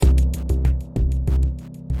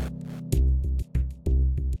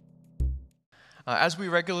As we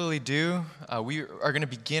regularly do, we are going to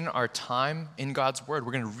begin our time in God's Word.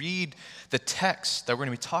 We're going to read the text that we're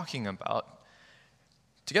going to be talking about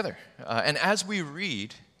together. And as we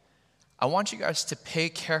read, I want you guys to pay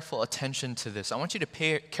careful attention to this. I want you to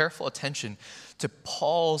pay careful attention to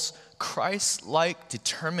Paul's Christ-like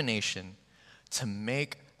determination to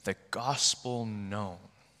make the gospel known.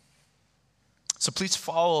 So please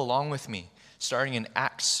follow along with me, starting in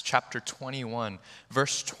Acts chapter 21,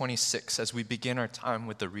 verse 26, as we begin our time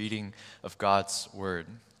with the reading of God's word.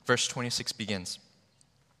 Verse 26 begins,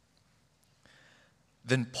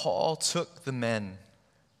 "Then Paul took the men,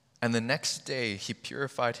 and the next day he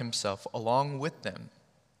purified himself along with them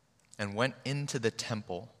and went into the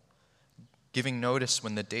temple, giving notice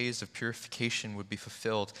when the days of purification would be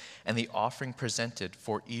fulfilled and the offering presented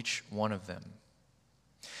for each one of them.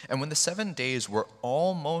 And when the 7 days were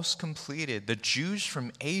almost completed, the Jews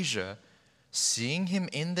from Asia, seeing him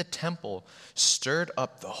in the temple, stirred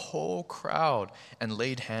up the whole crowd and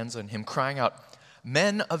laid hands on him, crying out,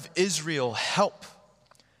 'Men of Israel, help!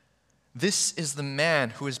 This is the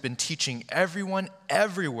man who has been teaching everyone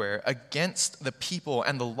everywhere against the people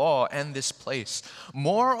and the law and this place.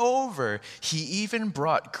 Moreover, he even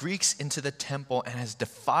brought Greeks into the temple and has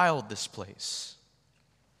defiled this place.'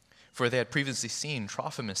 For they had previously seen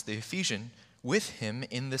Trophimus the Ephesian with him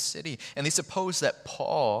in the city, and they supposed that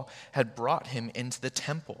Paul had brought him into the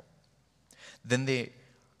temple.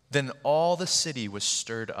 Then all the city was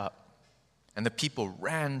stirred up, and the people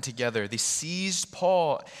ran together. They seized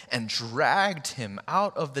Paul and dragged him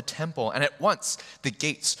out of the temple, and at once the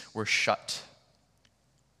gates were shut.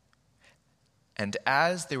 And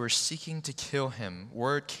as they were seeking to kill him,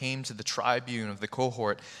 word came to the tribune of the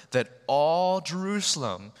cohort that all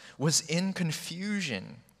Jerusalem was in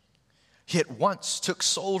confusion. He at once took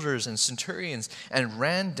soldiers and centurions and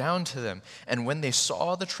ran down to them. And when they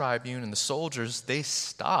saw the tribune and the soldiers, they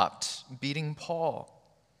stopped beating Paul.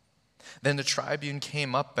 Then the tribune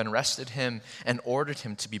came up and arrested him and ordered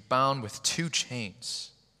him to be bound with 2 chains.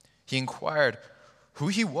 He inquired who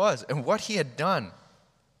he was and what he had done.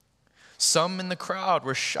 Some in the crowd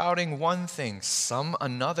were shouting one thing, some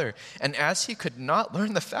another. And as he could not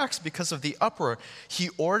learn the facts because of the uproar, he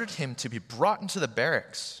ordered him to be brought into the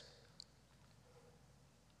barracks.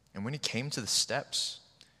 And when he came to the steps,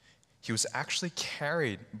 he was actually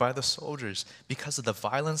carried by the soldiers because of the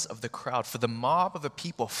violence of the crowd. For the mob of the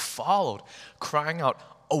people followed, crying out,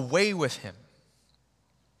 'Away with him!'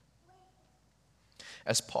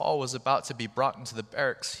 As Paul was about to be brought into the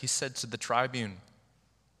barracks, he said to the tribune,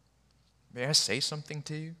 'May I say something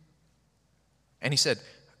to you?' And he said,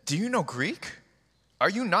 'Do you know Greek? Are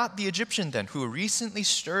you not the Egyptian then, who recently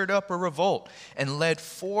stirred up a revolt and led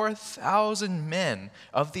 4,000 men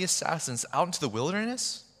of the assassins out into the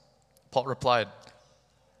wilderness?' Paul replied,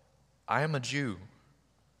 'I am a Jew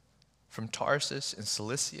from Tarsus in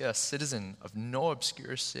Cilicia, a citizen of no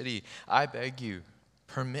obscure city. I beg you,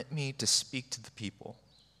 permit me to speak to the people.'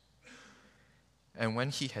 And when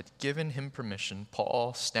he had given him permission,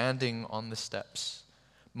 Paul, standing on the steps,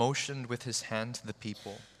 motioned with his hand to the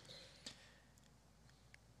people.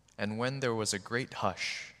 And when there was a great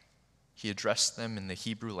hush, he addressed them in the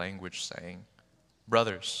Hebrew language, saying,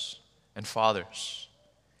 'Brothers and fathers,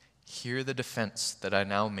 hear the defense that I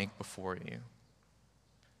now make before you.'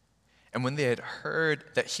 And when they had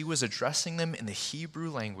heard that he was addressing them in the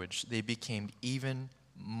Hebrew language, they became even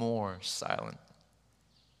more silent.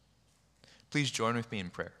 Please join with me in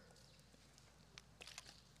prayer.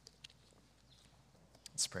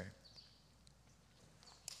 Let's pray.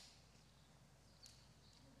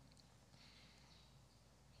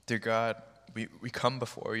 Dear God, we come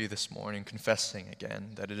before you this morning confessing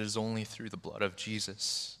again that it is only through the blood of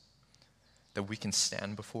Jesus that we can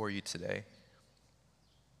stand before you today.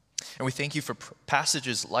 And we thank you for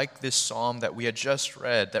passages like this psalm that we had just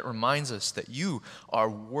read that reminds us that you are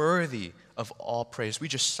worthy of all praise. We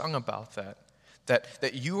just sung about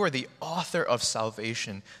that you are the author of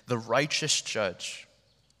salvation, the righteous judge,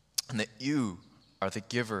 and that you are the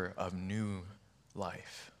giver of new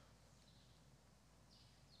life.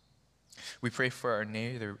 We pray for our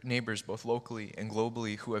neighbors, both locally and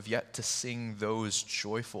globally, who have yet to sing those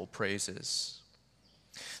joyful praises.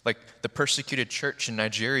 Like the persecuted church in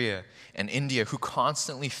Nigeria and India, who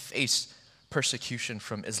constantly face persecution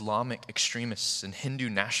from Islamic extremists and Hindu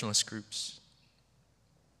nationalist groups.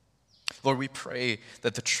 Lord, we pray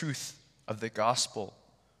that the truth of the gospel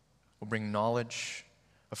will bring knowledge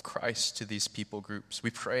of Christ to these people groups.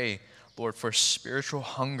 We pray, Lord, for spiritual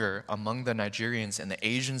hunger among the Nigerians and the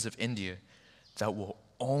Asians of India that will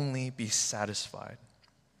only be satisfied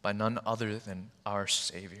by none other than our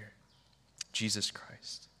Savior, Jesus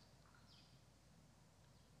Christ.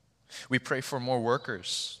 We pray for more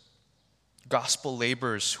workers, gospel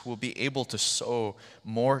laborers who will be able to sow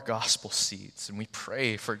more gospel seeds. And we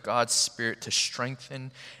pray for God's Spirit to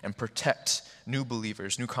strengthen and protect new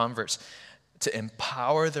believers, new converts, to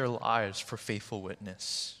empower their lives for faithful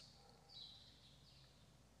witness.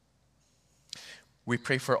 We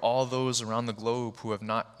pray for all those around the globe who have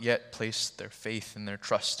not yet placed their faith and their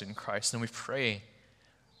trust in Christ. And we pray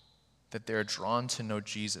that they are drawn to know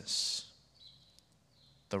Jesus,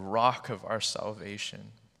 the rock of our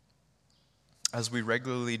salvation. As we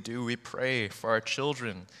regularly do, we pray for our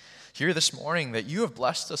children here this morning that you have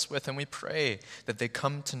blessed us with, and we pray that they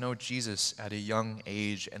come to know Jesus at a young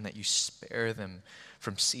age and that you spare them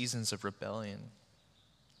from seasons of rebellion.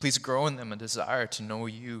 Please grow in them a desire to know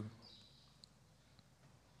you.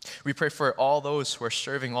 We pray for all those who are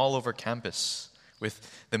serving all over campus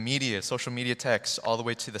with the media, social media techs, all the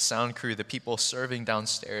way to the sound crew, the people serving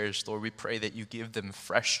downstairs. Lord, we pray that you give them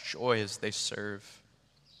fresh joy as they serve.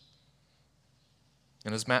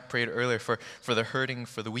 And as Matt prayed earlier, for the hurting,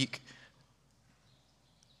 for the weak,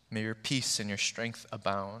 may your peace and your strength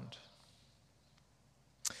abound.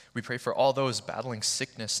 We pray for all those battling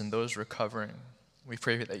sickness and those recovering. We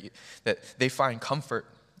pray that they find comfort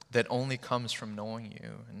that only comes from knowing you.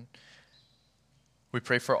 And we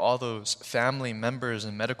pray for all those family members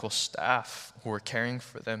and medical staff who are caring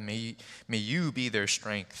for them. May you be their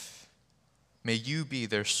strength. May you be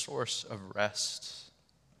their source of rest.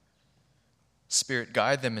 Spirit,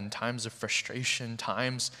 guide them in times of frustration,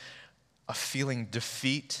 times of feeling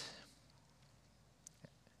defeat.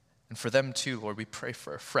 And for them too, Lord, we pray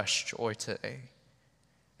for a fresh joy today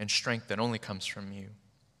and strength that only comes from you.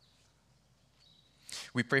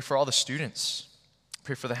 We pray for all the students.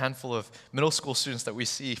 Pray for the handful of middle school students that we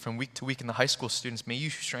see from week to week and the high school students. May you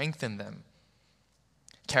strengthen them.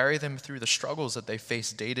 Carry them through the struggles that they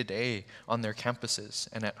face day to day on their campuses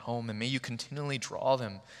and at home. And may you continually draw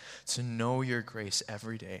them to know your grace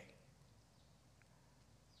every day.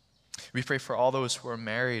 We pray for all those who are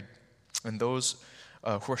married and those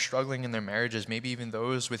who are struggling in their marriages, maybe even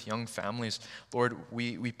those with young families. Lord,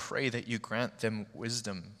 we pray that you grant them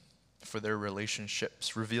wisdom for their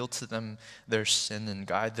relationships. Reveal to them their sin and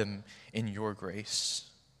guide them in your grace.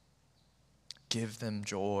 Give them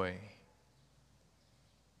joy.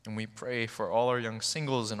 And we pray for all our young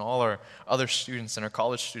singles and all our other students and our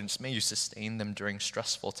college students. May you sustain them during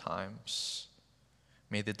stressful times.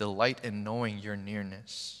 May they delight in knowing your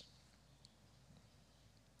nearness.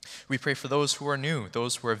 We pray for those who are new,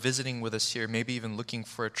 those who are visiting with us here, maybe even looking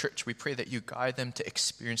for a church. We pray that you guide them to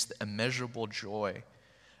experience the immeasurable joy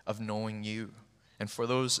of knowing you. And for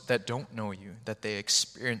those that don't know you, that they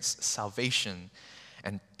experience salvation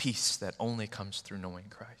and peace that only comes through knowing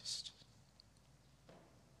Christ.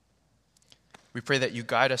 We pray that you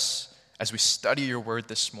guide us as we study your word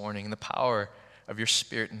this morning in the power of your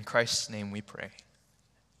Spirit. In Christ's name we pray.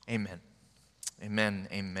 Amen. Amen.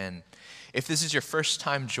 Amen. If this is your first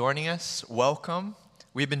time joining us, welcome.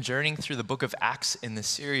 We've been journeying through the book of Acts in this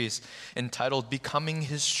series entitled Becoming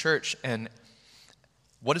His Church. And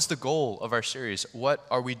what is the goal of our series? What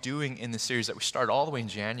are we doing in this series that we started all the way in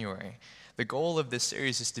January? The goal of this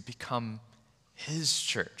series is to become His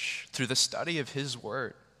church through the study of His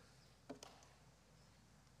word.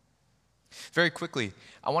 Very quickly,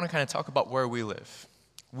 I want to kind of talk about where we live.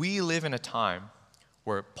 We live in a time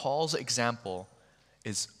where Paul's example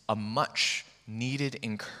is a much needed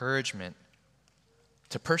encouragement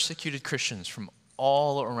to persecuted Christians from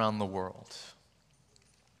all around the world.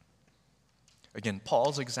 Again,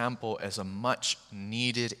 Paul's example is a much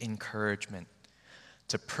needed encouragement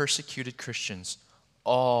to persecuted Christians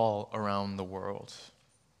all around the world.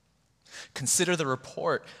 Consider the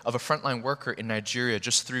report of a frontline worker in Nigeria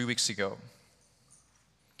just 3 weeks ago.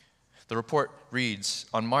 The report reads,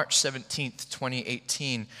 on March 17th,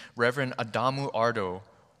 2018, Reverend Adamu Ardo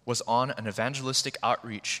was on an evangelistic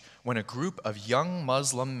outreach when a group of young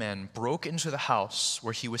Muslim men broke into the house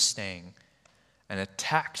where he was staying and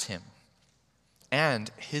attacked him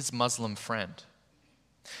and his Muslim friend.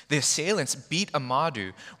 The assailants beat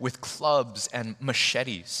Amadu with clubs and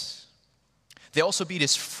machetes. They also beat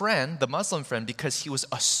his friend, the Muslim friend, because he was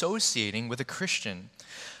associating with a Christian.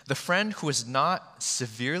 The friend who was not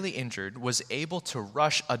severely injured was able to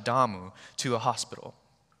rush Adamu to a hospital.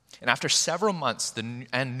 And after several months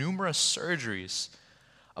and numerous surgeries,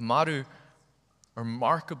 Amadu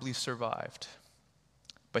remarkably survived.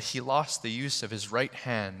 But he lost the use of his right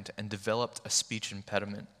hand and developed a speech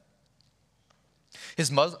impediment. His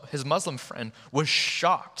Muslim friend was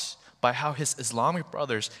shocked by how his Islamic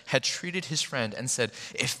brothers had treated his friend and said,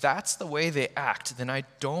 if that's the way they act, then I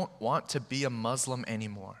don't want to be a Muslim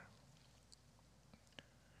anymore.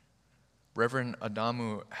 Reverend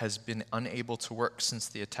Adamu has been unable to work since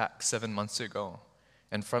the attack 7 months ago,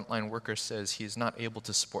 and Frontline Worker says he is not able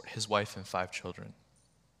to support his wife and 5 children.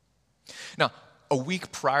 Now, a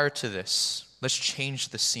week prior to this, let's change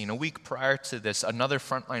the scene. A week prior to this, another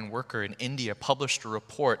Frontline Worker in India published a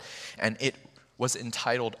report, and it was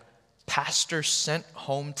entitled, "Pastor Sent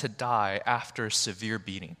Home to Die After a Severe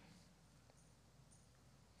Beating."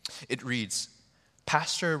 It reads,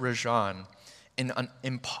 Pastor Rajan, an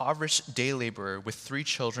impoverished day laborer with 3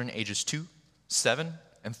 children ages 2, 7,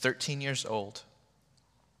 and 13 years old.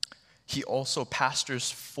 He also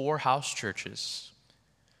pastors 4 house churches.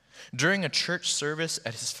 During a church service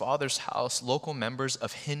at his father's house, local members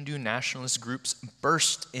of Hindu nationalist groups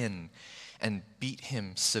burst in and beat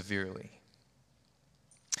him severely.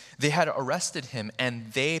 They had arrested him,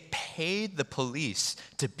 and they paid the police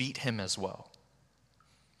to beat him as well.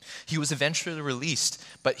 He was eventually released,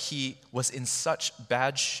 but he was in such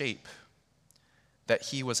bad shape that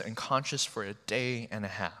he was unconscious for a day and a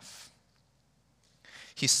half.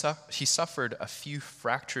 He suffered a few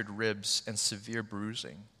fractured ribs and severe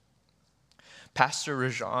bruising. Pastor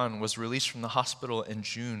Rajan was released from the hospital in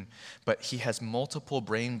June, but he has multiple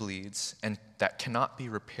brain bleeds and that cannot be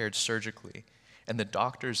repaired surgically, and the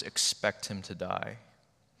doctors expect him to die.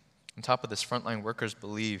 On top of this, Frontline Workers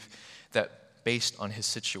believe that based on his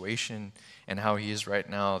situation and how he is right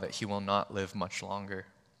now, that he will not live much longer.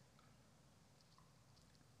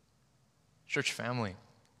 Church family,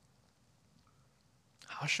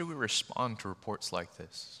 how should we respond to reports like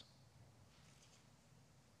this?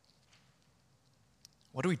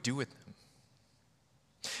 What do we do with them?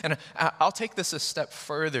 And I'll take this a step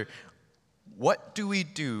further. What do we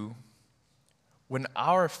do when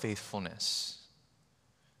our faithfulness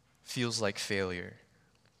feels like failure?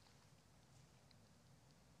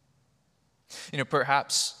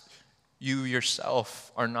 Perhaps you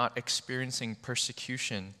yourself are not experiencing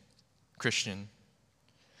persecution, Christian,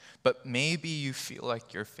 but maybe you feel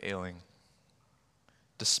like you're failing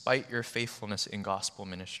despite your faithfulness in gospel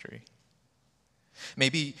ministry.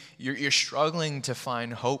 Maybe you're struggling to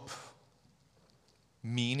find hope,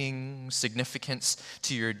 meaning, significance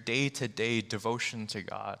to your day-to-day devotion to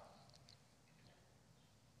God.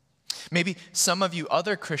 Maybe some of you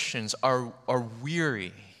other Christians are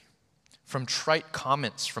weary from trite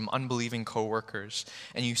comments from unbelieving coworkers,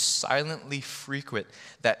 and you silently frequent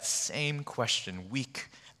that same question week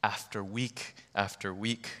after week after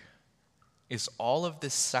week. Is all of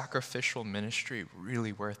this sacrificial ministry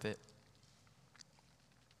really worth it?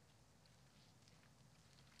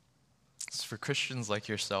 It's for Christians like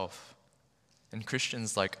yourself and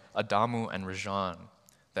Christians like Adamu and Rajan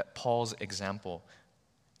that Paul's example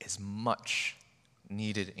is much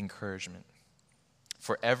needed encouragement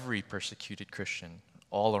for every persecuted Christian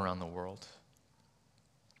all around the world.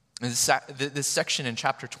 And this section in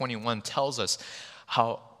chapter 21 tells us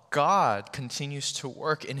how God continues to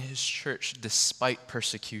work in his church despite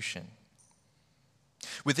persecution.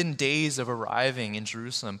 Within days of arriving in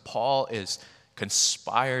Jerusalem, Paul is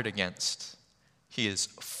conspired against. He is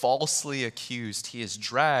falsely accused. He is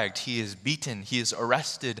dragged. He is beaten. He is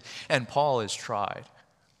arrested. And Paul is tried.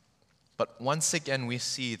 But once again, we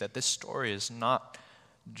see that this story is not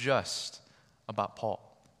just about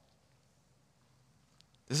Paul.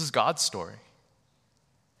 This is God's story.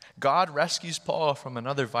 God rescues Paul from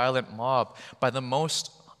another violent mob by the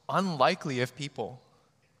most unlikely of people.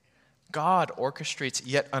 God orchestrates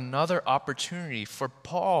yet another opportunity for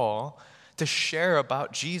Paul to share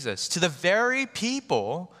about Jesus to the very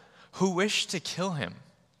people who wish to kill him.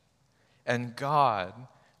 And God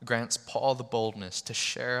grants Paul the boldness to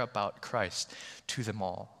share about Christ to them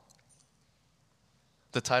all.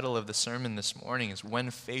 The title of the sermon this morning is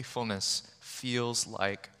When Faithfulness Feels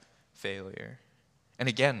Like Failure. And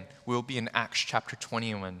again, we'll be in Acts chapter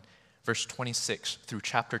 21, verse 26 through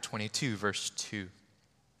chapter 22, verse 2.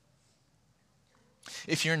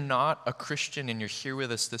 If you're not a Christian and you're here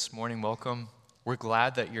with us this morning, welcome. We're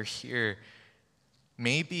glad that you're here.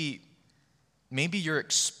 Maybe you're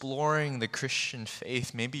exploring the Christian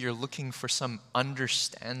faith. Maybe you're looking for some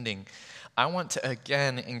understanding. I want to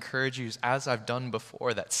again encourage you, as I've done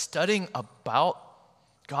before, that studying about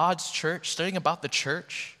God's church, studying about the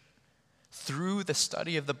church through the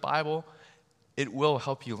study of the Bible, it will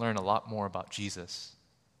help you learn a lot more about Jesus.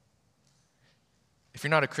 If you're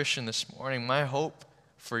not a Christian this morning, my hope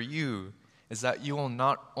for you is that you will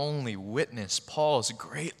not only witness Paul's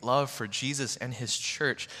great love for Jesus and his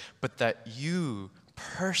church, but that you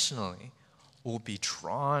personally will be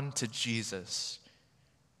drawn to Jesus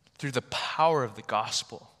through the power of the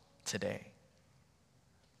gospel today.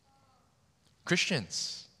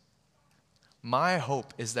 Christians, My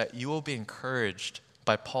hope is that you will be encouraged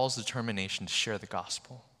by Paul's determination to share the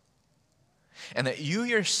gospel, and that you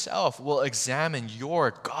yourself will examine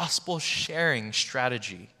your gospel sharing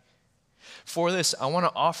strategy. For this, I want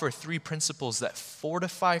to offer 3 principles that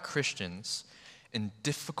fortify Christians in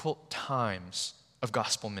difficult times of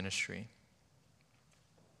gospel ministry.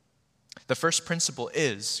 The first principle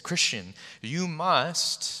is, Christian, you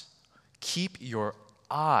must keep your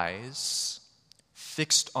eyes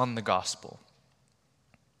fixed on the gospel.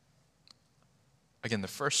 Again, the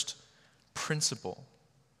first principle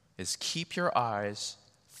is keep your eyes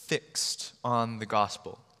fixed on the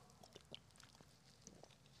gospel.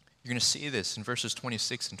 You're going to see this in verses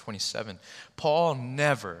 26 and 27. Paul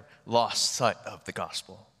never lost sight of the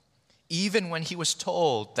gospel. Even when he was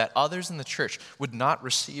told that others in the church would not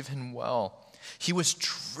receive him well, he was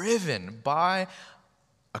driven by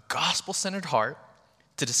a gospel-centered heart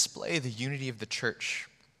to display the unity of the church.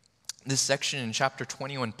 This section in chapter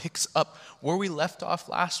 21 picks up where we left off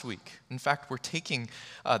last week. In fact, we're taking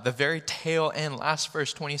the very tail end, last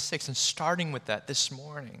verse 26, and starting with that this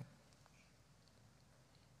morning.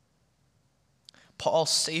 Paul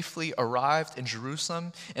safely arrived in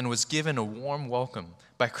Jerusalem and was given a warm welcome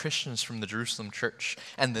by Christians from the Jerusalem church.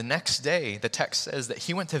 And the next day, the text says that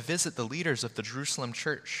he went to visit the leaders of the Jerusalem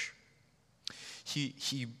church.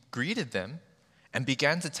 He greeted them and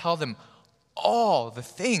began to tell them all the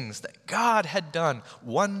things that God had done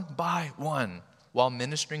one by one while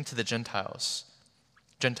ministering to the Gentiles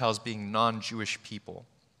being non-Jewish people.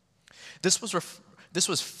 This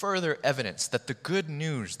was further evidence that the good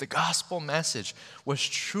news, the gospel message, was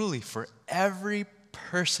truly for every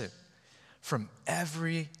person from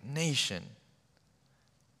every nation.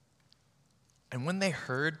 And when they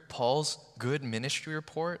heard Paul's good ministry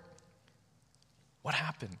report, what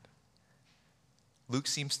happened? Luke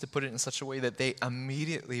seems to put it in such a way that they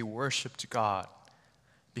immediately worshiped God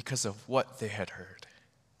because of what they had heard.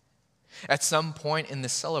 At some point in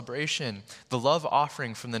this celebration, the love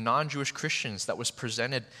offering from the non-Jewish Christians that was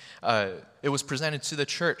presented, it was presented to the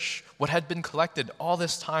church. What had been collected all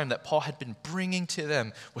this time that Paul had been bringing to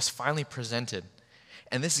them was finally presented.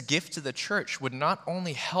 And this gift to the church would not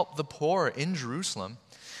only help the poor in Jerusalem,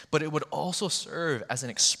 but it would also serve as an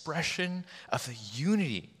expression of the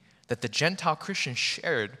unity that the Gentile Christians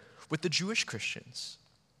shared with the Jewish Christians.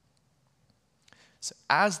 So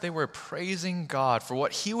as they were praising God for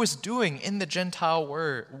what he was doing in the Gentile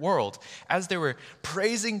world, as they were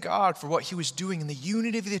praising God for what he was doing in the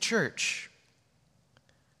unity of the church,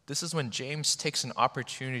 this is when James takes an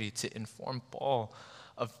opportunity to inform Paul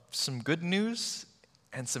of some good news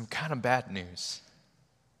and some kind of bad news.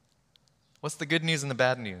 What's the good news and the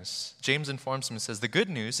bad news? James informs him and says, the good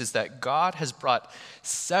news is that God has brought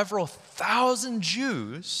several thousand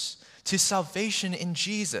Jews to salvation in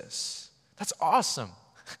Jesus. That's awesome.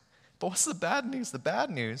 But what's the bad news? The bad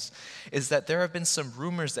news is that there have been some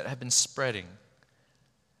rumors that have been spreading.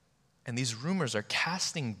 And these rumors are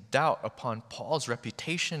casting doubt upon Paul's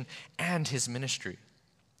reputation and his ministry.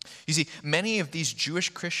 You see, many of these Jewish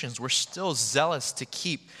Christians were still zealous to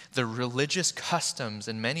keep the religious customs,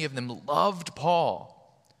 and many of them loved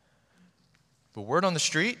Paul. The word on the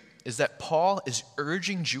street is that Paul is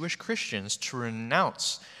urging Jewish Christians to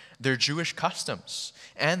renounce their Jewish customs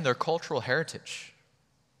and their cultural heritage.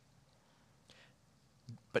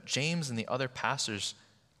 But James and the other pastors,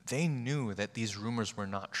 they knew that these rumors were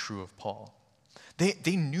not true of Paul.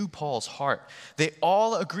 They knew Paul's heart. They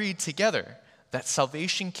all agreed together that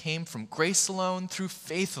salvation came from grace alone, through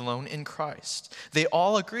faith alone in Christ. They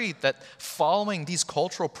all agreed that following these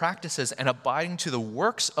cultural practices and abiding to the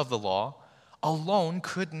works of the law alone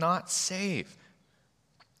could not save.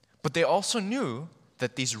 But they also knew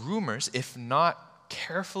that these rumors, if not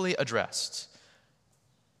carefully addressed,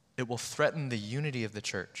 it will threaten the unity of the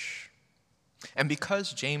church. And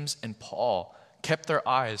because James and Paul kept their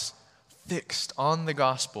eyes fixed on the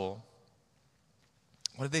gospel,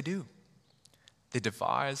 what did they do? They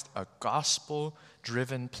devised a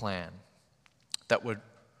gospel-driven plan that would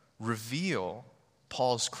reveal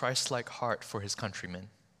Paul's Christ-like heart for his countrymen.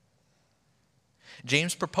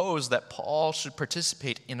 James proposed that Paul should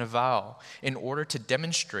participate in a vow in order to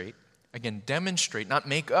demonstrate, not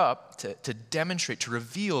make up, to demonstrate, to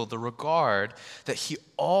reveal the regard that he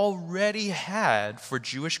already had for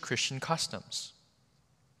Jewish Christian customs.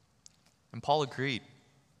 And Paul agreed.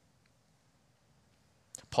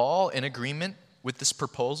 Paul, in agreement with this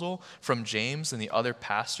proposal from James and the other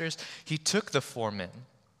pastors, he took the 4 men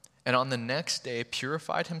and on the next day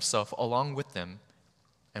purified himself along with them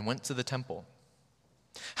and went to the temple.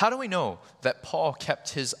 How do we know that Paul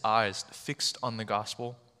kept his eyes fixed on the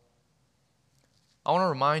gospel? I want to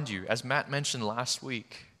remind you, as Matt mentioned last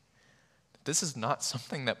week, this is not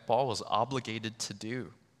something that Paul was obligated to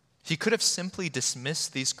do. He could have simply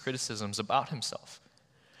dismissed these criticisms about himself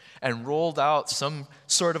and rolled out some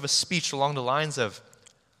sort of a speech along the lines of,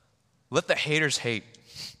 let the haters hate.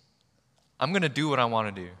 I'm going to do what I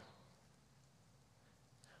want to do.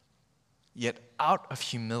 Yet out of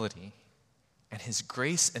humility and his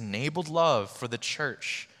grace-enabled love for the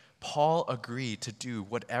church, Paul agreed to do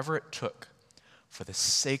whatever it took for the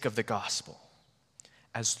sake of the gospel,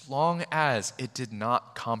 as long as it did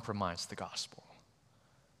not compromise the gospel.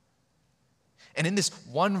 And in this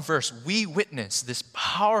one verse, we witness this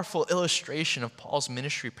powerful illustration of Paul's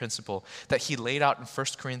ministry principle that he laid out in 1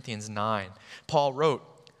 Corinthians 9. Paul wrote,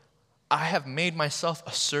 I have made myself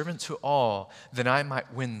a servant to all, that I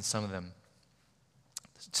might win some of them.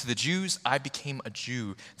 To the Jews, I became a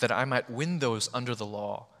Jew, that I might win those under the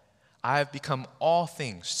law. I have become all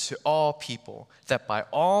things to all people, that by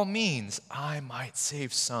all means I might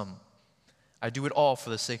save some. I do it all for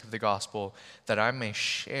the sake of the gospel, that I may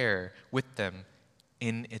share with them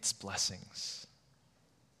in its blessings.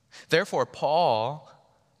 Therefore, Paul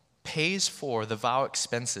pays for the vow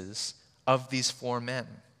expenses of these 4 men.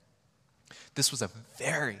 This was a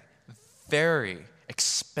very, very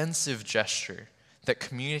expensive gesture that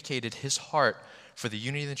communicated his heart for the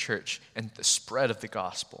unity of the church and the spread of the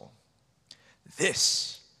gospel.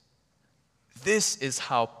 This is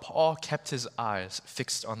how Paul kept his eyes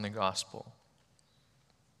fixed on the gospel.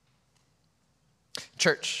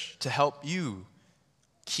 Church, to help you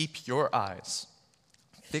keep your eyes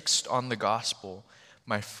fixed on the gospel,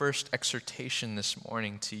 my first exhortation this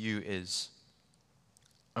morning to you is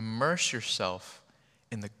immerse yourself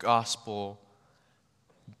in the gospel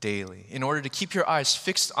daily. In order to keep your eyes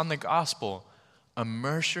fixed on the gospel,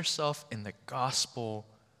 immerse yourself in the gospel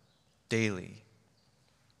daily.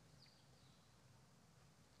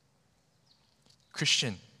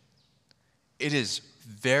 Christian, it is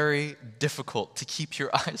very difficult to keep your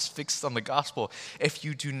eyes fixed on the gospel if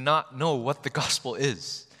you do not know what the gospel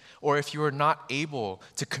is, or if you are not able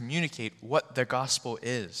to communicate what the gospel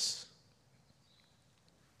is.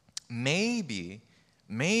 Maybe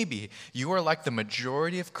you are like the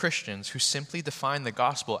majority of Christians who simply define the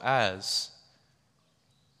gospel as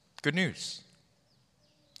good news.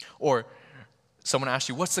 Or someone asks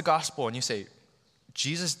you, what's the gospel? And you say,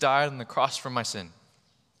 Jesus died on the cross for my sin.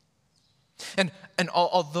 And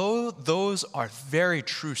although those are very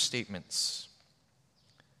true statements,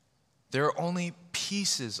 they are only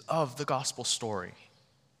pieces of the gospel story,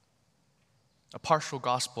 a partial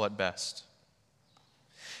gospel at best.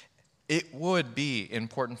 It would be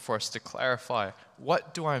important for us to clarify,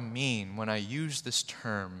 what do I mean when I use this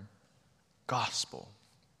term, gospel?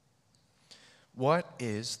 What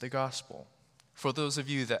is the gospel? For those of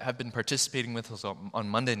you that have been participating with us on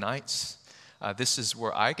Monday nights, this is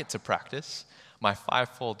where I get to practice my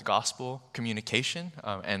 5-fold gospel communication.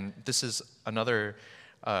 And this is another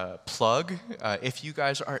plug. If you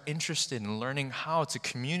guys are interested in learning how to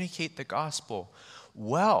communicate the gospel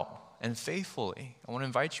well and faithfully, I want to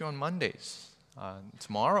invite you on Mondays.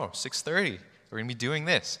 Tomorrow, 6:30, we're going to be doing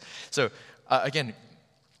this. So again,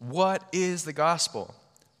 what is the gospel?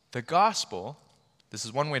 The gospel, this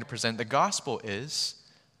is one way to present, the gospel is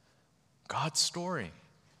God's story.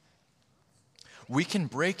 We can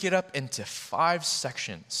break it up into 5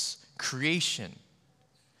 sections: creation,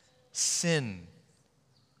 sin,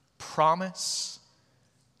 promise,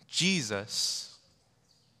 Jesus,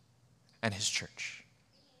 and his church.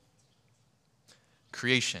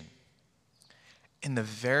 Creation. In the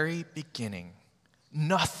very beginning,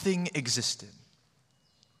 nothing existed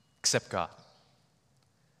except God.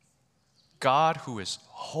 God who is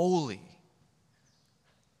holy.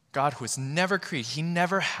 God who has never created. He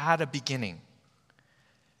never had a beginning.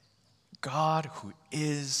 God who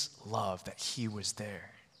is love, that he was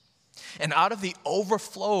there. And out of the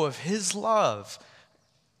overflow of his love,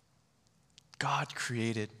 God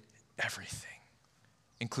created everything,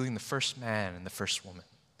 including the first man and the first woman,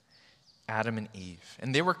 Adam and Eve.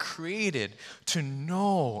 And they were created to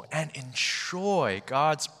know and enjoy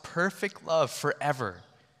God's perfect love forever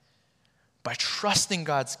by trusting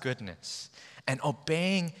God's goodness and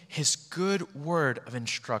obeying his good word of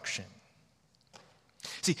instruction.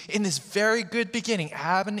 See, in this very good beginning,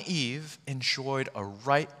 Adam and Eve enjoyed a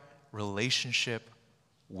right relationship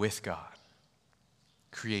with God.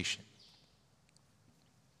 Creation.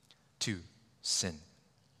 2, sin.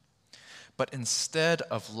 But instead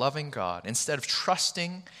of loving God, instead of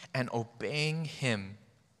trusting and obeying him,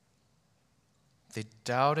 they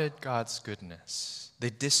doubted God's goodness. They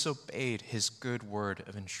disobeyed his good word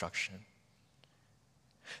of instruction.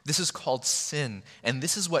 This is called sin, and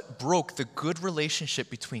this is what broke the good relationship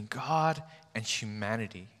between God and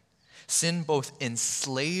humanity. Sin both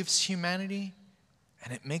enslaves humanity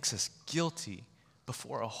and it makes us guilty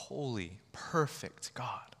before a holy, perfect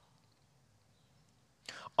God.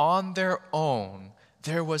 On their own,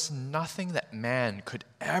 there was nothing that man could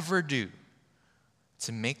ever do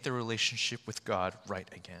to make the relationship with God right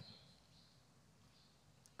again.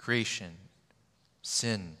 Creation,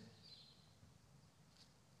 sin,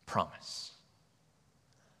 promise.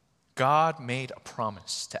 God made a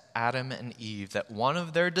promise to Adam and Eve that one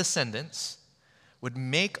of their descendants would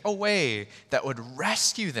make a way that would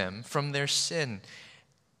rescue them from their sin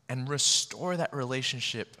and restore that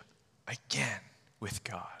relationship again with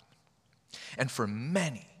God. And for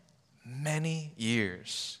many, many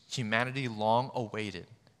years, humanity long awaited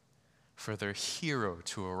for their hero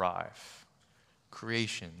to arrive.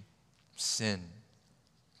 Creation, sin,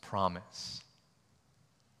 promise.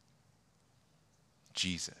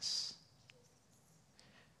 Jesus.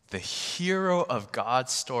 The hero of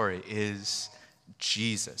God's story is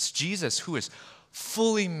Jesus. Jesus, who is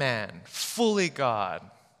fully man, fully God,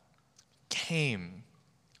 came,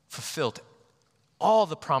 fulfilled all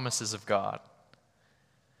the promises of God.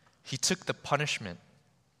 He took the punishment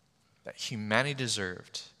that humanity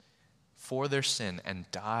deserved for their sin and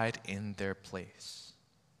died in their place.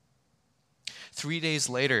 3 days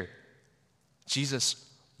later, Jesus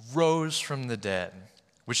rose from the dead,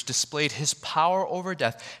 which displayed his power over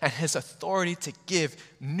death and his authority to give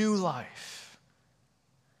new life.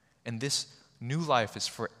 And this new life is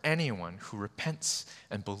for anyone who repents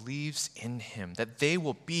and believes in him, that they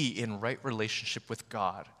will be in right relationship with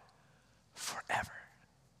God forever.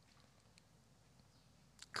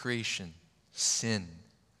 Creation, sin,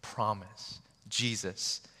 promise,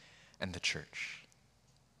 Jesus, and the church.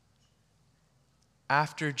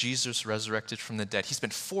 After Jesus resurrected from the dead, he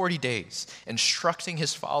spent 40 days instructing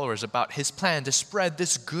his followers about his plan to spread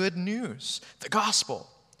this good news, the gospel.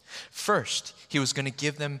 First, he was going to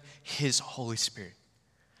give them his Holy Spirit.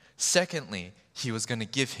 Secondly, he was going to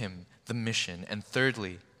give him the mission. And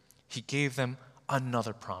thirdly, he gave them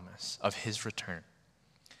another promise of his return.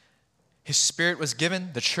 His Spirit was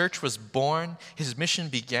given, the church was born, his mission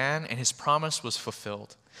began, and his promise was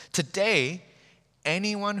fulfilled. Today,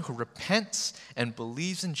 anyone who repents and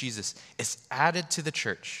believes in Jesus is added to the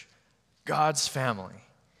church, God's family,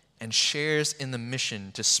 and shares in the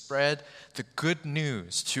mission to spread the good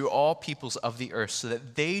news to all peoples of the earth so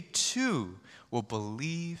that they too will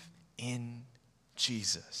believe in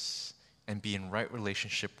Jesus and be in right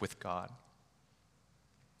relationship with God.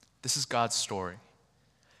 This is God's story.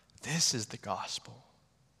 This is the gospel.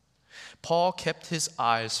 Paul kept his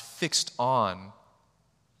eyes fixed on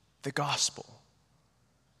the gospel.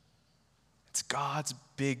 It's God's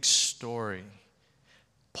big story.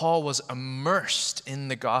 Paul was immersed in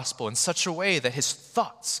the gospel in such a way that his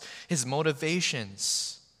thoughts, his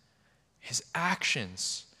motivations, his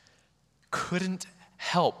actions couldn't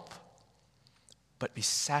help but be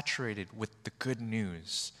saturated with the good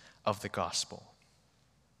news of the gospel.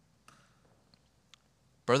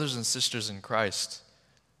 Brothers and sisters in Christ,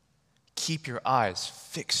 keep your eyes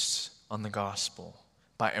fixed on the gospel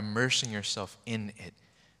by immersing yourself in it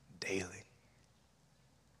daily.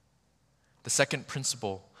 The second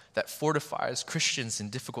principle that fortifies Christians in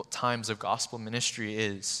difficult times of gospel ministry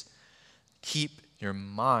is keep your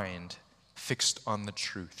mind fixed on the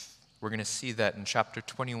truth. We're going to see that in chapter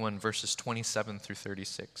 21, verses 27 through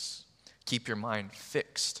 36. Keep your mind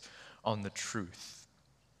fixed on the truth.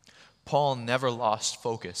 Paul never lost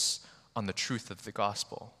focus on the truth of the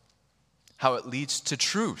gospel, how it leads to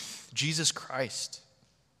truth, Jesus Christ.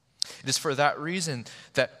 It is for that reason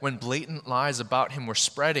that when blatant lies about him were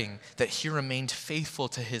spreading, that he remained faithful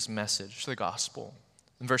to his message, the gospel.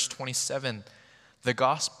 In verse 27, the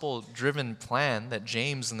gospel-driven plan that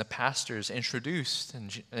James and the pastors introduced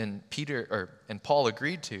and Paul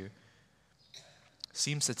agreed to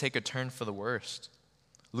seems to take a turn for the worst.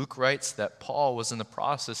 Luke writes that Paul was in the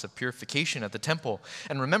process of purification at the temple.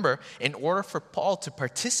 And remember, in order for Paul to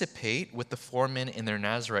participate with the 4 men in their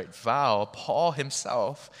Nazirite vow, Paul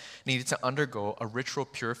himself needed to undergo a ritual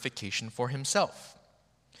purification for himself.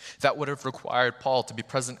 That would have required Paul to be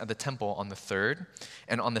present at the temple on the 3rd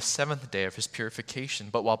and on the 7th day of his purification.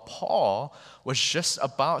 But while Paul was just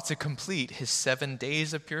about to complete his 7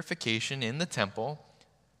 days of purification in the temple,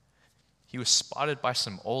 he was spotted by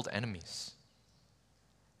some old enemies.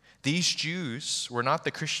 These Jews were not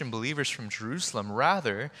the Christian believers from Jerusalem.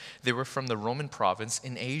 Rather, they were from the Roman province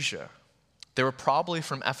in Asia. They were probably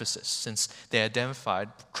from Ephesus, since they identified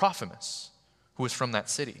Trophimus, who was from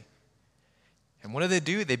that city. And what did?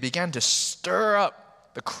 They began to stir up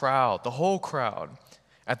the crowd, the whole crowd,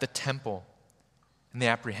 at the temple, and they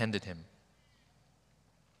apprehended him.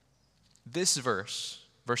 This verse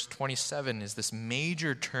 27, is this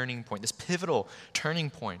major turning point, this pivotal turning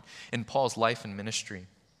point in Paul's life and ministry.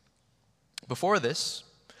 Before this,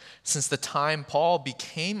 since the time Paul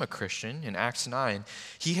became a Christian in Acts 9,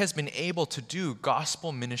 he has been able to do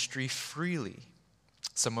gospel ministry freely.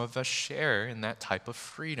 Some of us share in that type of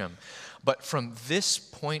freedom. But from this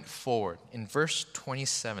point forward, in verse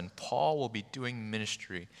 27, Paul will be doing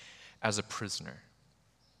ministry as a prisoner.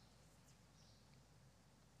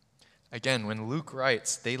 Again, when Luke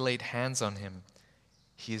writes, they laid hands on him,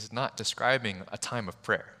 he is not describing a time of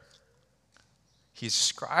prayer. He's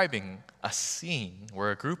describing a scene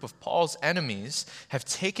where a group of Paul's enemies have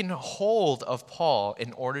taken hold of Paul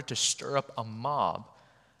in order to stir up a mob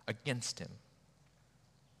against him.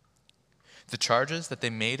 The charges that they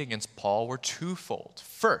made against Paul were twofold.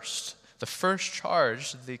 First, the first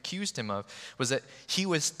charge they accused him of was that he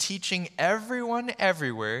was teaching everyone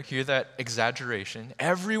everywhere, hear that exaggeration,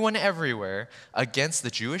 everyone everywhere against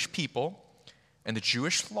the Jewish people and the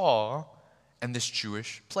Jewish law and this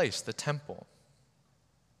Jewish place, the temple.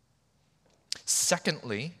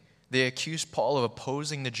 Secondly, they accused Paul of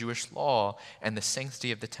opposing the Jewish law and the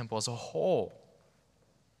sanctity of the temple as a whole.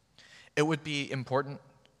 It would be important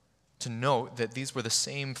to note that these were the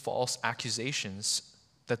same false accusations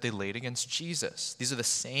that they laid against Jesus. These are the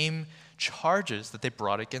same charges that they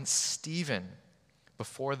brought against Stephen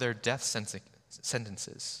before their death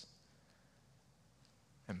sentences.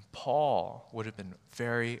 And Paul would have been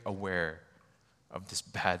very aware of this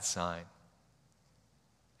bad sign.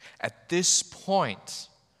 At this point,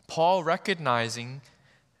 Paul recognizing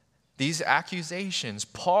these accusations,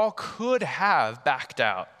 Paul could have backed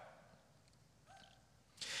out.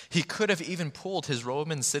 He could have even pulled his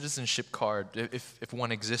Roman citizenship card, if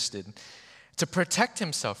one existed, to protect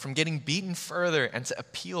himself from getting beaten further and to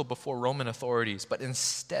appeal before Roman authorities. But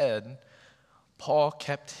instead, Paul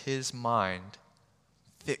kept his mind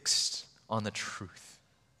fixed on the truth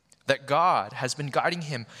that God has been guiding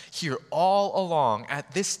him here all along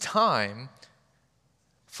at this time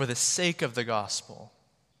for the sake of the gospel.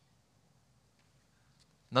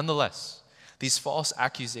 Nonetheless, these false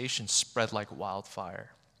accusations spread like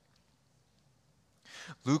wildfire.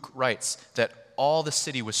 Luke writes that all the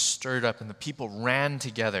city was stirred up and the people ran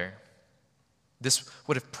together. This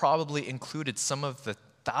would have probably included some of the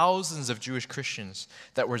thousands of Jewish Christians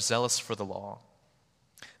that were zealous for the law.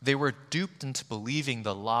 They were duped into believing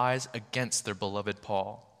the lies against their beloved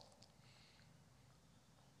Paul.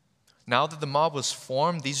 Now that the mob was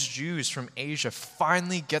formed, these Jews from Asia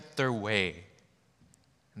finally get their way,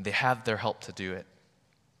 and they have their help to do it.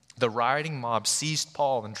 The rioting mob seized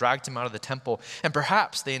Paul and dragged him out of the temple, and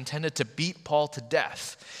perhaps they intended to beat Paul to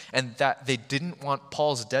death, and that they didn't want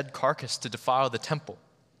Paul's dead carcass to defile the temple.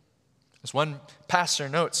 As one pastor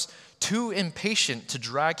notes, too impatient to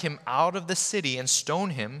drag him out of the city and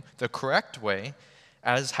stone him the correct way,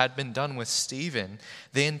 as had been done with Stephen,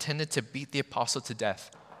 they intended to beat the apostle to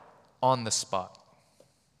death on the spot.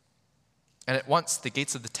 And at once the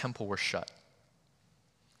gates of the temple were shut.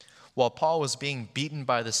 While Paul was being beaten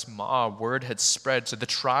by this mob, word had spread to the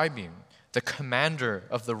tribune, the commander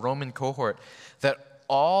of the Roman cohort, that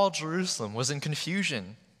all Jerusalem was in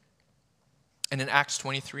confusion. And in Acts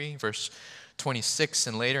 23, verse 26,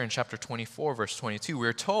 and later in chapter 24, verse 22, we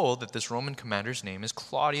are told that this Roman commander's name is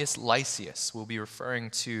Claudius Lysias. We'll be referring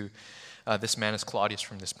to this man as Claudius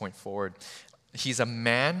from this point forward. He's a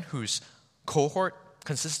man whose cohort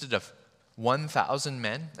consisted of 1,000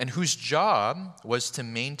 men and whose job was to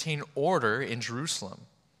maintain order in Jerusalem.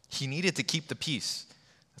 He needed to keep the peace.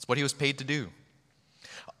 That's what he was paid to do.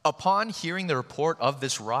 Upon hearing the report of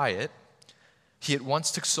this riot, he at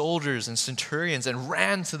once took soldiers and centurions and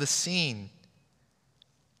ran to the scene.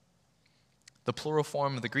 The plural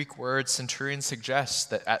form of the Greek word centurion suggests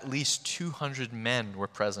that at least 200 men were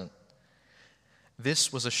present.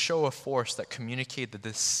 This was a show of force that communicated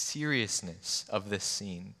the seriousness of this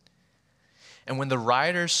scene. And when the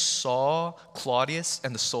rioters saw Claudius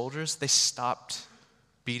and the soldiers, they stopped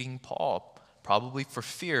beating Paul, probably for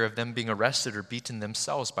fear of them being arrested or beaten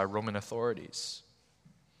themselves by Roman authorities.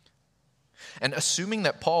 And assuming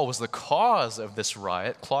that Paul was the cause of this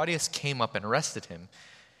riot, Claudius came up and arrested him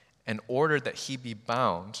and ordered that he be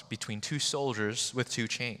bound between two soldiers with two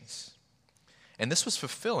chains. And this was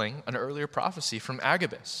fulfilling an earlier prophecy from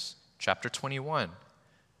Agabus, chapter 21,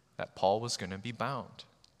 that Paul was going to be bound.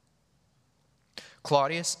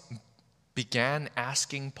 Claudius began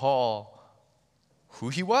asking Paul who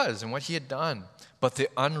he was and what he had done, but the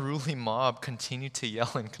unruly mob continued to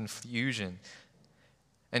yell in confusion.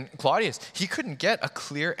 And Claudius, he couldn't get a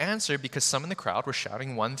clear answer because some in the crowd were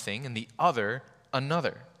shouting one thing and the other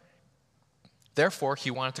another. Therefore,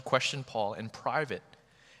 he wanted to question Paul in private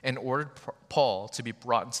and ordered Paul to be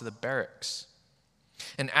brought into the barracks.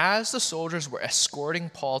 And as the soldiers were escorting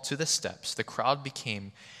Paul to the steps, the crowd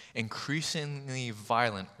became increasingly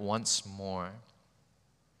violent once more.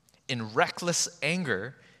 In reckless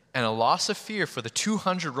anger and a loss of fear for the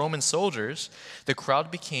 200 Roman soldiers, the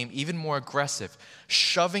crowd became even more aggressive,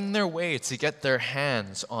 shoving their way to get their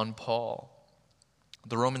hands on Paul.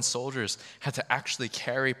 The Roman soldiers had to actually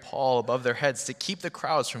carry Paul above their heads to keep the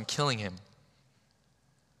crowds from killing him.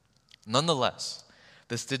 Nonetheless,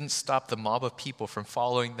 this didn't stop the mob of people from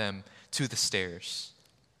following them to the stairs,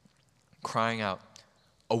 crying out,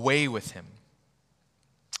 "Away with him."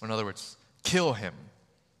 In other words, kill him,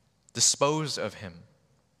 dispose of him.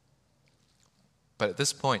 But at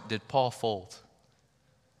this point, did Paul fold?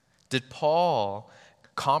 Did Paul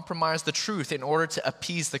compromise the truth in order to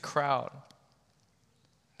appease the crowd?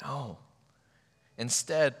 No.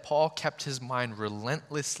 Instead, Paul kept his mind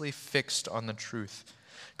relentlessly fixed on the truth.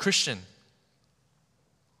 Christian,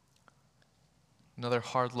 another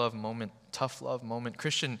hard love moment, tough love moment.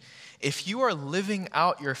 Christian, if you are living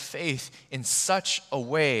out your faith in such a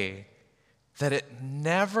way that it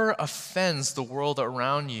never offends the world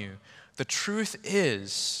around you, the truth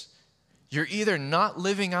is you're either not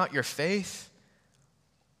living out your faith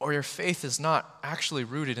or your faith is not actually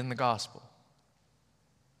rooted in the gospel.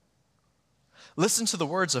 Listen to the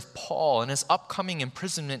words of Paul in his upcoming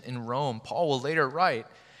imprisonment in Rome. Paul will later write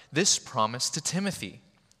this promise to Timothy.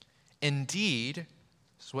 Indeed,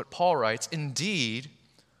 this is what Paul writes, indeed,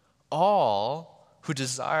 all who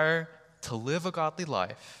desire to live a godly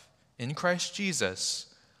life in Christ Jesus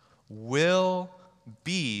will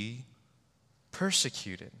be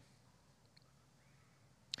persecuted.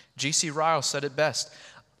 J.C. Ryle said it best: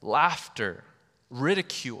 laughter,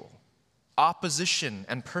 ridicule, opposition,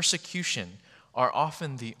 and persecution are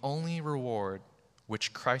often the only reward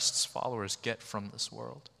which Christ's followers get from this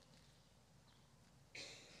world.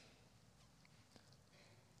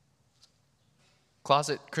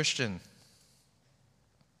 Closet Christian,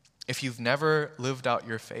 if you've never lived out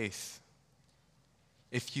your faith,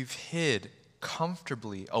 if you've hid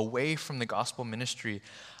comfortably away from the gospel ministry,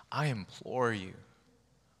 I implore you,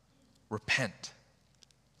 repent.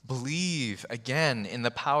 Believe again in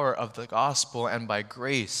the power of the gospel, and by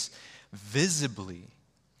grace, visibly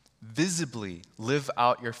live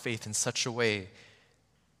out your faith in such a way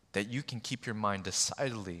that you can keep your mind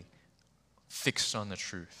decidedly fixed on the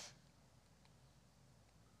truth.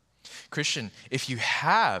 Christian, if you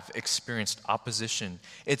have experienced opposition,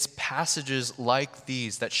 it's passages like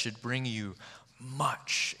these that should bring you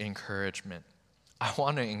much encouragement. I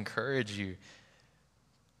want to encourage you,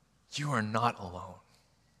 you are not alone.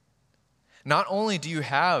 Not only do you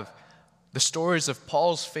have the stories of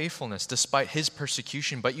Paul's faithfulness despite his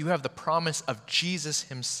persecution, but you have the promise of Jesus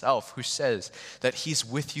himself, who says that he's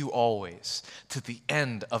with you always to the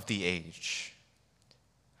end of the age.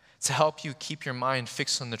 To help you keep your mind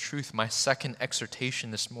fixed on the truth, my second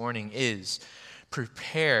exhortation this morning is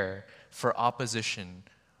prepare for opposition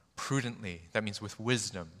prudently. That means with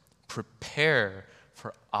wisdom. Prepare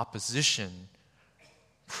for opposition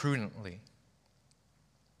prudently.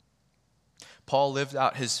 Paul lived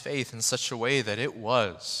out his faith in such a way that it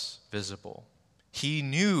was visible. He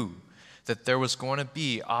knew that there was going to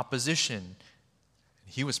be opposition.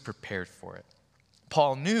 He was prepared for it.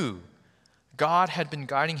 Paul knew God had been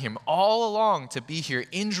guiding him all along to be here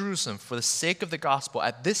in Jerusalem for the sake of the gospel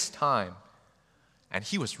at this time, and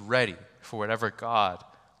he was ready for whatever God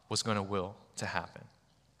was going to will to happen.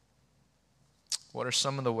 What are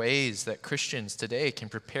some of the ways that Christians today can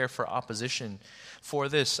prepare for opposition? For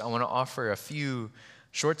this, I want to offer a few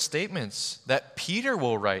short statements that Peter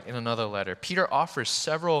will write in another letter. Peter offers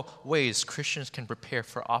several ways Christians can prepare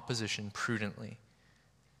for opposition prudently.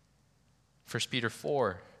 1 Peter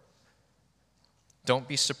 4, don't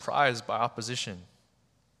be surprised by opposition,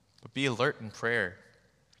 but be alert in prayer.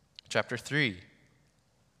 Chapter 3,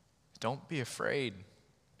 don't be afraid,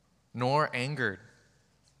 nor angered,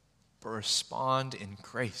 but respond in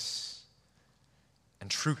grace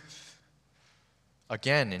and truth.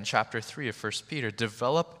 Again, in chapter 3 of 1 Peter,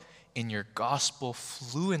 develop in your gospel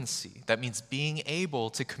fluency. That means being able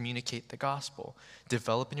to communicate the gospel.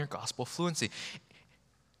 Develop in your gospel fluency.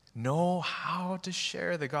 Know how to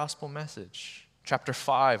share the gospel message. Chapter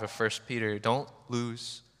 5 of 1 Peter, don't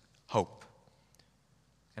lose hope.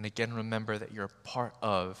 And again, remember that you're part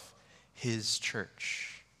of his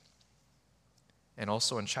church. And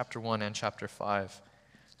also in chapter 1 and chapter 5,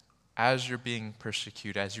 as you're being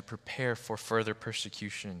persecuted, as you prepare for further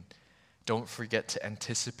persecution, don't forget to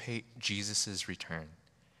anticipate Jesus' return.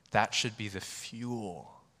 That should be the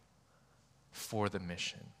fuel for the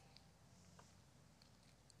mission.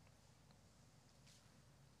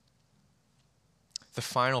 The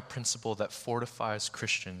final principle that fortifies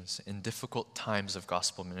Christians in difficult times of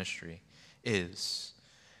gospel ministry is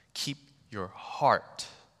keep your heart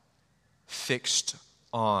fixed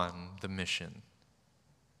on the mission.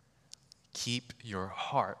 Keep your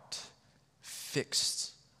heart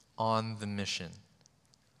fixed on the mission.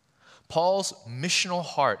 Paul's missional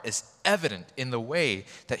heart is evident in the way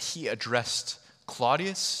that he addressed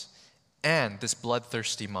Claudius and this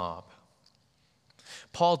bloodthirsty mob.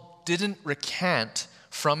 Paul didn't recant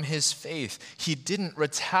from his faith. He didn't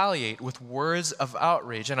retaliate with words of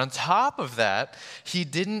outrage. And on top of that, he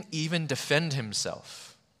didn't even defend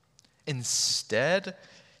himself. Instead,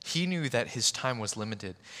 he knew that his time was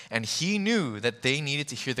limited, and he knew that they needed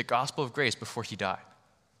to hear the gospel of grace before he died.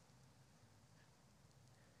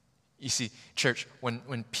 You see, church,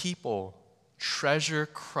 when people treasure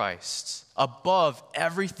Christ above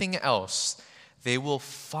everything else, they will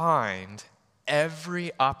find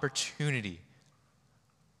every opportunity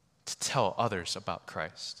to tell others about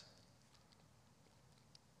Christ.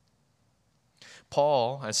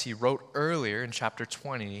 Paul, as he wrote earlier in chapter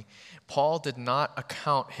 20, Paul did not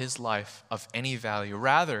account his life of any value.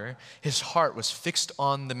 Rather, his heart was fixed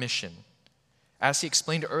on the mission. As he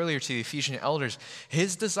explained earlier to the Ephesian elders,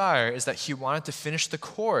 his desire is that he wanted to finish the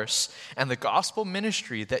course and the gospel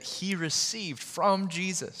ministry that he received from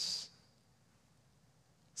Jesus.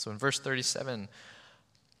 So in verse 37,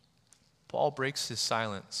 Paul breaks his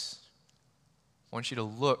silence. I want you to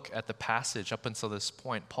look at the passage up until this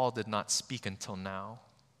point. Paul did not speak until now.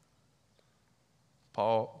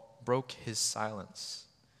 Paul broke his silence.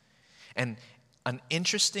 And an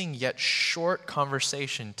interesting yet short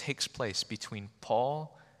conversation takes place between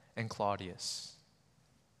Paul and Claudius.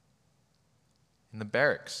 In the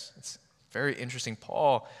barracks, it's very interesting.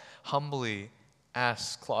 Paul humbly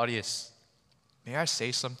asks Claudius, "May I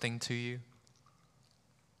say something to you?"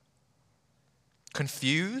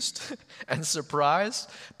 Confused and surprised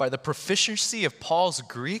by the proficiency of Paul's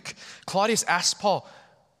Greek, Claudius asks Paul,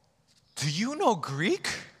 "Do you know Greek?"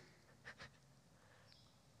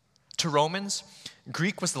 To Romans,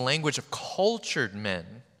 Greek was the language of cultured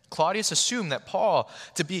men. Claudius assumed that Paul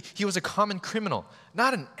he was a common criminal,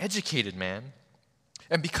 not an educated man.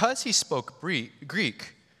 And because he spoke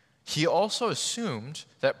Greek, he also assumed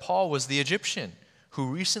that Paul was the Egyptian who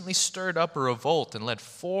recently stirred up a revolt and led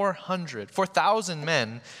 4,000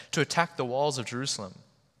 men to attack the walls of Jerusalem.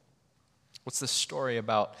 What's this story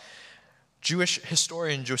about? Jewish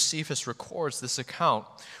historian Josephus records this account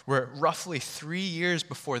where roughly 3 years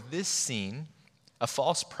before this scene, a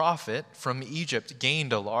false prophet from Egypt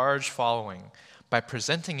gained a large following by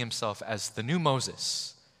presenting himself as the new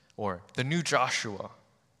Moses or the new Joshua.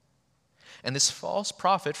 And this false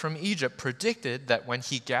prophet from Egypt predicted that when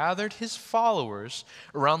he gathered his followers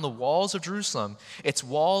around the walls of Jerusalem, its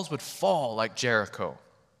walls would fall like Jericho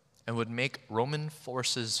and would make Roman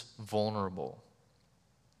forces vulnerable.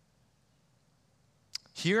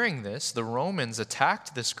 Hearing this, the Romans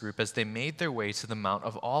attacked this group as they made their way to the Mount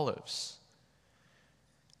of Olives.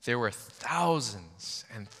 There were thousands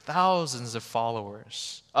and thousands of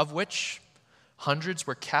followers, of which hundreds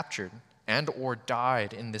were captured and or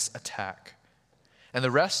died in this attack. And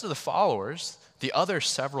the rest of the followers, the other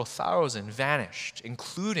several thousand, vanished,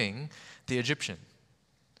 including the Egyptian.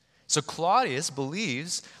 So Claudius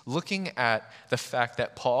believes, looking at the fact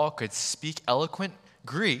that Paul could speak eloquent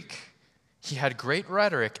Greek, he had great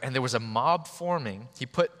rhetoric, and there was a mob forming. He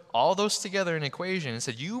put all those together in an equation and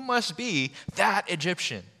said, "You must be that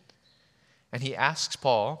Egyptian." And he asks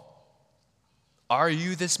Paul, "Are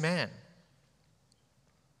you this man?"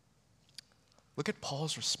 Look at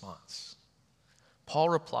Paul's response. Paul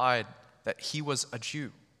replied that he was a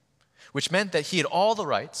Jew, which meant that he had all the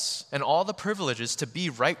rights and all the privileges to be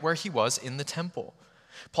right where he was in the temple.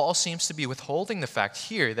 Paul seems to be withholding the fact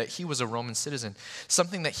here that he was a Roman citizen,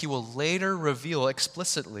 something that he will later reveal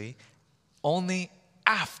explicitly only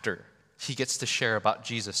after he gets to share about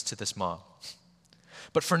Jesus to this mob.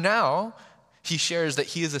 But for now, he shares that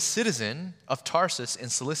he is a citizen of Tarsus in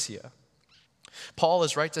Cilicia. Paul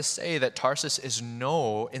is right to say that Tarsus is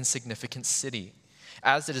no insignificant city,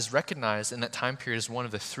 as it is recognized in that time period as one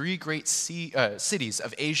of the 3 great cities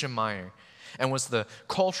of Asia Minor, and was the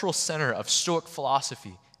cultural center of Stoic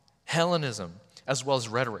philosophy, Hellenism, as well as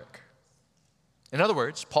rhetoric. In other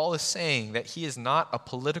words, Paul is saying that he is not a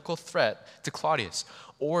political threat to Claudius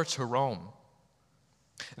or to Rome.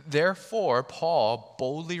 Therefore, Paul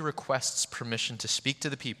boldly requests permission to speak to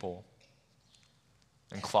the people,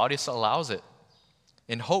 and Claudius allows it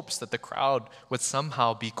in hopes that the crowd would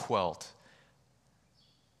somehow be quelled.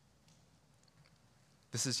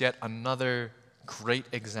 This is yet another great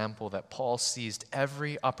example that Paul seized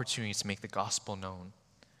every opportunity to make the gospel known.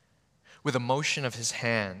 With a motion of his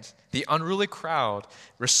hand, the unruly crowd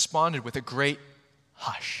responded with a great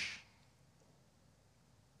hush.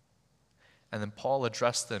 And then Paul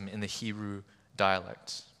addressed them in the Hebrew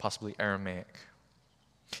dialect, possibly Aramaic.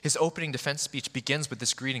 His opening defense speech begins with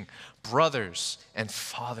this greeting, brothers and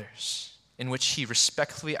fathers, in which he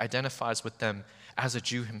respectfully identifies with them as a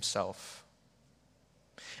Jew himself.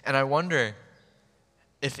 And I wonder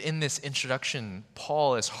if in this introduction,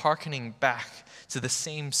 Paul is hearkening back to the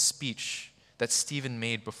same speech that Stephen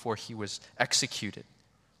made before he was executed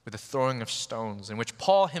with the throwing of stones, in which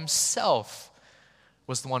Paul himself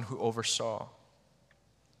was the one who oversaw.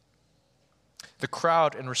 The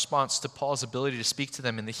crowd, in response to Paul's ability to speak to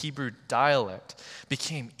them in the Hebrew dialect,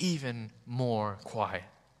 became even more quiet.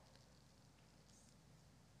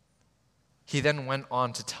 He then went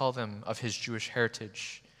on to tell them of his Jewish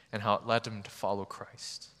heritage and how it led him to follow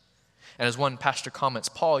Christ. And as one pastor comments,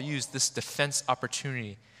 Paul used this defense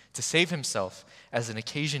opportunity to save himself as an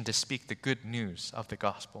occasion to speak the good news of the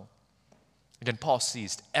gospel. Again, Paul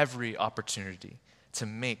seized every opportunity to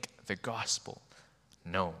make the gospel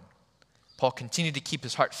known. Paul continued to keep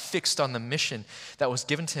his heart fixed on the mission that was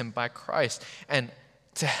given to him by Christ. And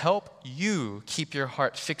to help you keep your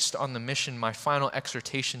heart fixed on the mission, my final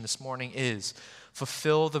exhortation this morning is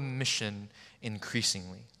fulfill the mission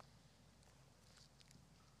increasingly.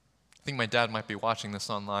 I think my dad might be watching this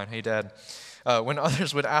online. Hey, Dad. When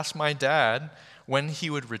others would ask my dad when he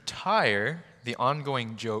would retire, the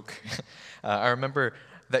ongoing joke, I remember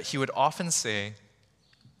that he would often say,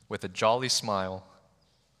 with a jolly smile,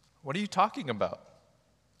 "What are you talking about?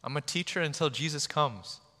 I'm a teacher until Jesus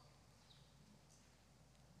comes."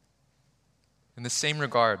 In the same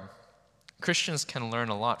regard, Christians can learn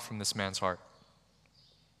a lot from this man's heart.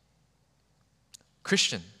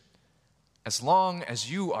 Christian, as long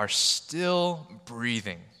as you are still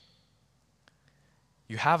breathing,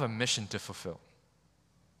 you have a mission to fulfill.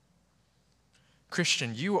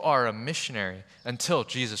 Christian, you are a missionary until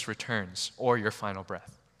Jesus returns or your final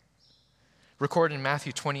breath. Recorded in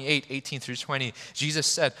Matthew 28, 18 through 20, Jesus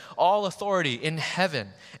said, "All authority in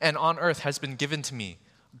heaven and on earth has been given to me.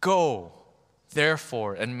 Go,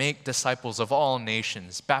 therefore, and make disciples of all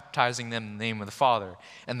nations, baptizing them in the name of the Father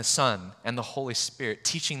and the Son and the Holy Spirit,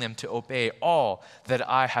 teaching them to obey all that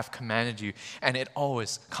I have commanded you." And it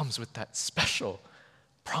always comes with that special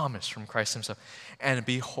promise from Christ himself. "And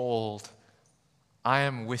behold, I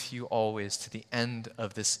am with you always to the end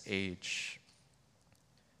of this age."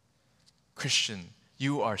 Christian,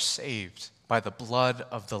 you are saved by the blood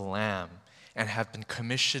of the Lamb and have been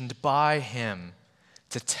commissioned by him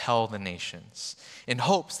to tell the nations in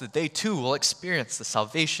hopes that they too will experience the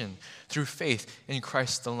salvation through faith in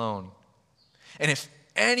Christ alone. And if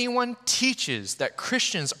anyone teaches that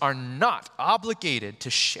Christians are not obligated to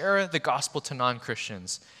share the gospel to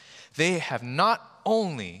non-Christians, they have not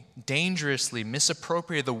only dangerously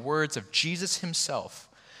misappropriated the words of Jesus himself,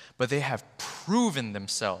 but they have proven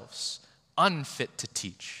themselves unfit to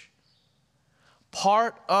teach.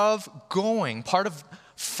 Part of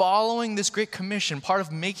following this great commission, part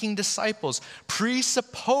of making disciples,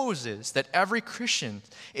 presupposes that every Christian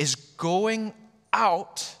is going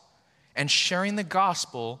out and sharing the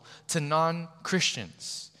gospel to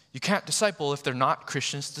non-Christians. You can't disciple if they're not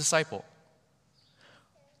Christians to disciple.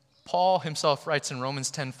 Paul himself writes in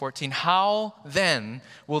Romans 10:14, "How then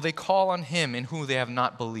will they call on him in whom they have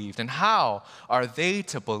not believed? And how are they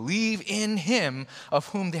to believe in him of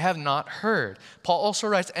whom they have not heard?" Paul also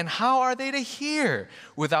writes, "And how are they to hear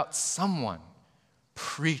without someone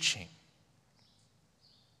preaching?"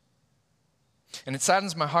 And it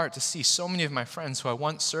saddens my heart to see so many of my friends who I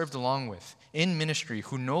once served along with in ministry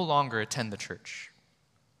who no longer attend the church.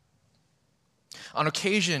 On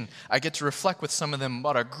occasion, I get to reflect with some of them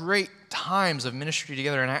about our great times of ministry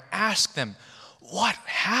together, and I ask them, "What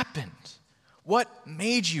happened? What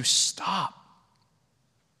made you stop?"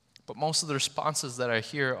 But most of the responses that I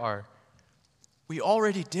hear are, "We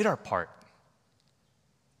already did our part.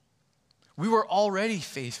 We were already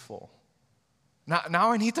faithful.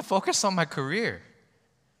 Now I need to focus on my career,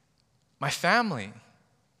 my family,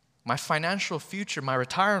 my financial future, my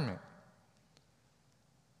retirement."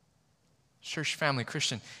 Church family,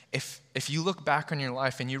 Christian, if you look back on your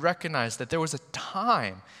life and you recognize that there was a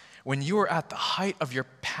time when you were at the height of your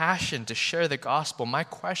passion to share the gospel, my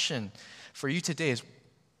question for you today is,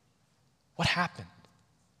 what happened?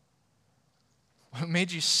 What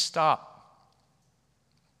made you stop?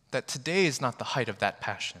 That today is not the height of that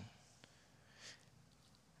passion.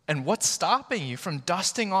 And what's stopping you from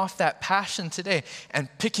dusting off that passion today and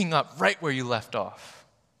picking up right where you left off?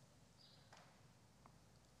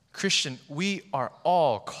 Christian, we are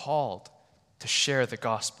all called to share the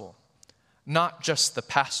gospel. Not just the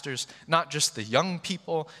pastors, not just the young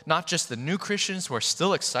people, not just the new Christians who are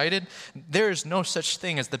still excited. There is no such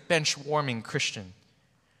thing as the bench-warming Christian.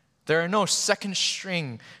 There are no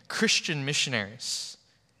second-string Christian missionaries.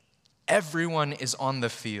 Everyone is on the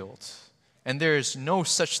field. And there is no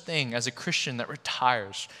such thing as a Christian that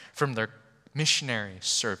retires from their missionary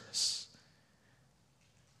service.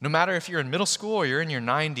 No matter if you're in middle school or you're in your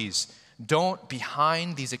 90s, don't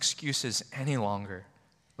behind these excuses any longer.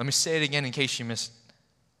 Let me say it again in case you missed it.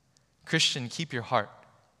 Christian, keep your heart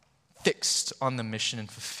fixed on the mission and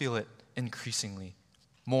fulfill it increasingly,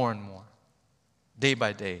 more and more, day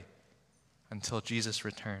by day, until Jesus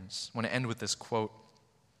returns. I want to end with this quote.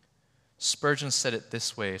 Spurgeon said it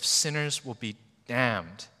this way: if sinners will be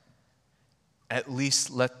damned, at least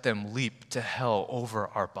let them leap to hell over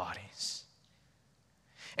our bodies.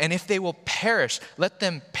 And if they will perish, let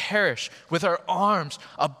them perish with our arms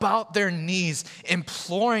about their knees,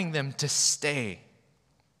 imploring them to stay.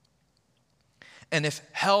 And if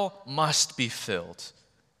hell must be filled,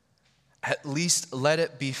 at least let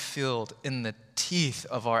it be filled in the teeth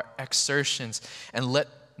of our exertions, and let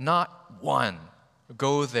not one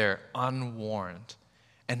go there unwarned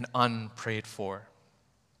and unprayed for.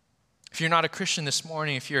 If you're not a Christian this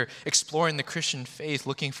morning, if you're exploring the Christian faith,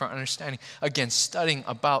 looking for understanding, again, studying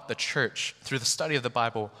about the church through the study of the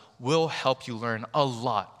Bible will help you learn a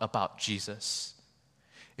lot about Jesus.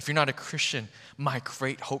 If you're not a Christian, my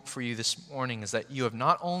great hope for you this morning is that you have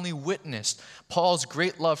not only witnessed Paul's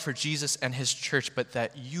great love for Jesus and his church, but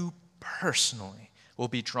that you personally will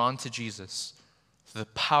be drawn to Jesus through the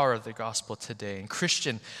power of the gospel today. And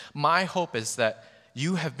Christian, my hope is that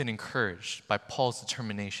you have been encouraged by Paul's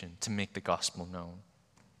determination to make the gospel known.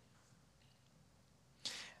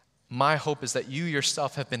 My hope is that you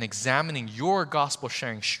yourself have been examining your gospel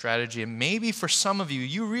sharing strategy, and maybe for some of you,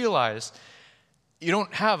 you realize you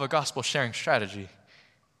don't have a gospel sharing strategy.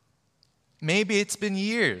 Maybe it's been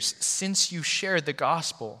years since you shared the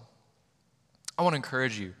gospel. I want to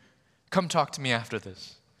encourage you, come talk to me after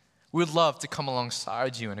this. We'd love to come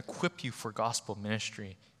alongside you and equip you for gospel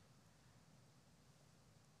ministry.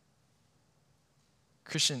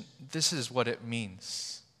 Christian, this is what it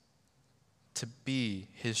means to be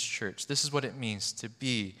his church. This is what it means to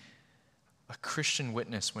be a Christian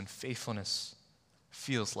witness when faithfulness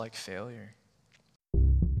feels like failure.